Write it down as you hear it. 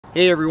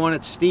Hey everyone,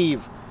 it's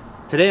Steve.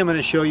 Today I'm going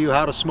to show you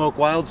how to smoke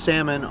wild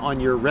salmon on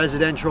your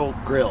residential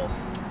grill.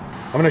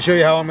 I'm going to show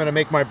you how I'm going to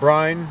make my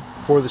brine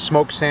for the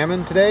smoked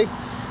salmon today.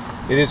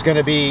 It is going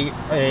to be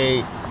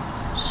a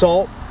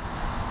salt,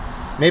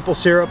 maple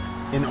syrup,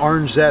 and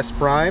orange zest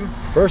brine.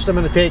 First I'm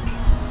going to take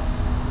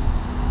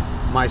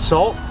my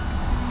salt,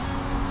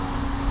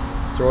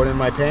 throw it in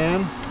my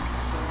pan,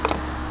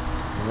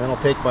 and then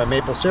I'll take my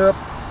maple syrup,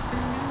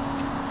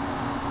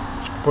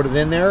 put it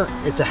in there.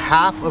 It's a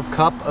half of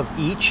cup of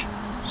each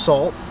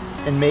salt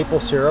and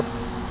maple syrup,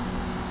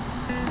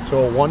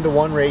 so a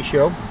 1-to-1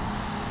 ratio.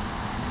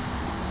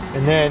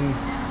 And then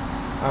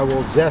I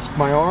will zest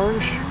my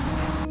orange.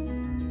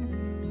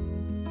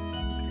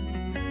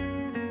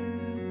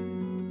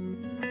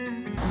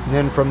 And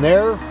then from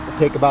there, I'll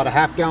take about a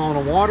half gallon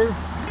of water,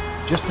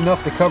 just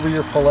enough to cover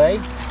your fillet,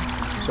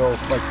 so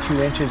like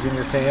 2 inches in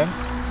your pan.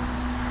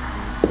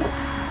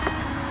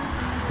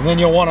 And then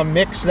you'll want to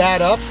mix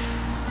that up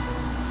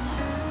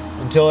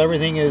until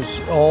everything is,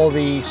 all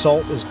the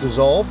salt is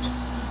dissolved.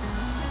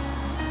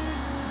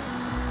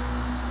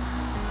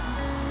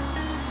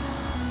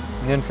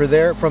 And then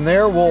from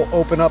there we'll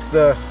open up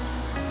the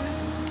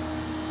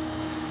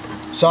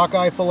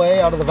sockeye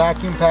fillet out of the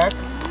vacuum pack.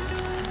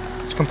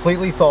 It's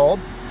completely thawed.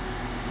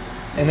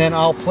 And then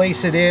I'll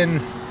place it in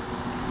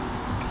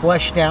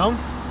flesh down.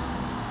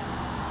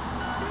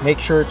 Make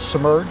sure it's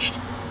submerged.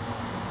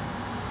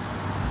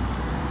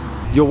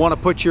 You'll want to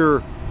put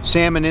your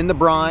salmon in the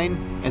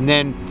brine and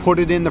then put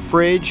it in the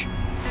fridge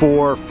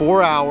for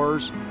 4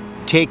 hours.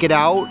 Take it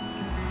out,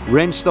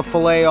 rinse the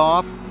fillet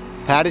off,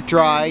 pat it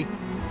dry,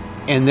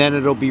 and then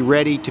it'll be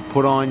ready to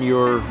put on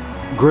your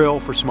grill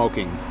for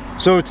smoking.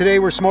 So today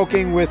we're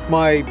smoking with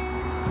my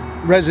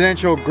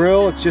residential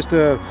grill. It's just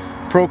a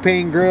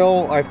propane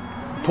grill. I've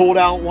pulled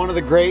out one of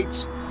the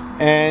grates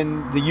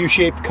and the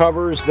U-shaped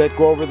covers that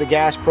go over the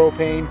gas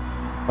propane.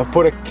 I've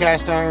put a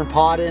cast iron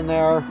pot in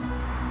there,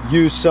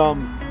 used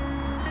some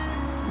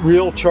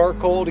real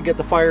charcoal to get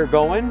the fire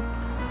going,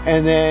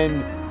 and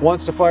then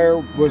once the fire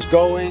was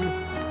going,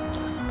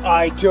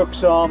 I took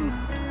some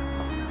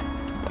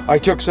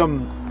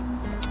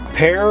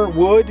pear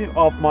wood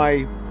off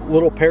my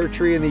little pear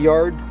tree in the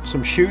yard,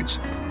 some shoots,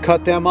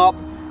 cut them up,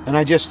 and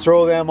I just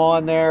throw them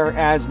on there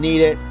as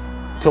needed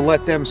to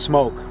let them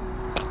smoke.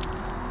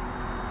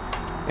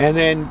 And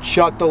then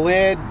shut the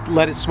lid,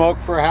 let it smoke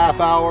for a half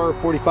hour,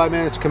 45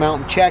 minutes, come out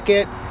and check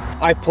it.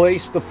 I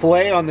place the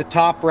fillet on the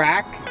top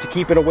rack to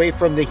keep it away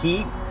from the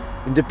heat,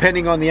 and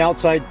depending on the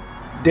outside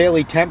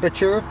daily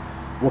temperature,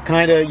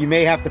 you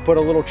may have to put a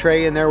little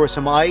tray in there with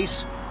some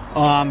ice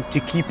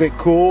to keep it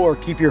cool or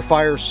keep your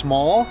fire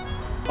small.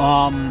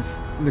 In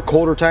the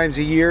colder times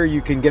of year,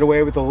 you can get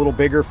away with a little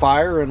bigger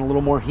fire and a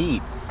little more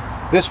heat.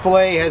 This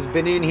fillet has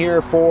been in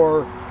here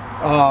for,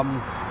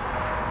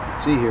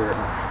 let's see here,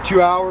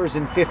 2 hours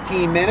and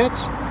 15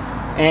 minutes,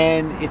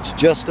 and it's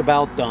just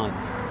about done.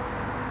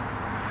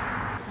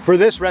 For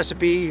this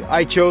recipe,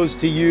 I chose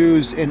to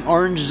use an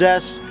orange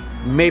zest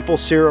maple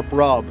syrup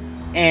rub,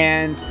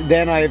 and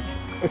then I've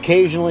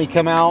occasionally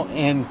come out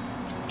and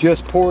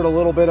just poured a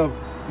little bit of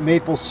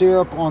maple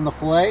syrup on the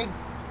fillet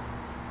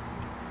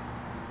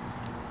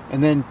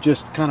and then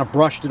just kind of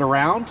brushed it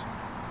around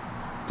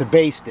to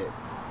baste it.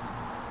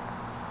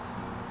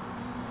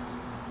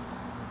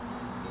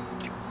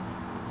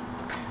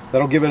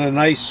 That'll give it a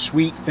nice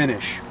sweet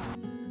finish.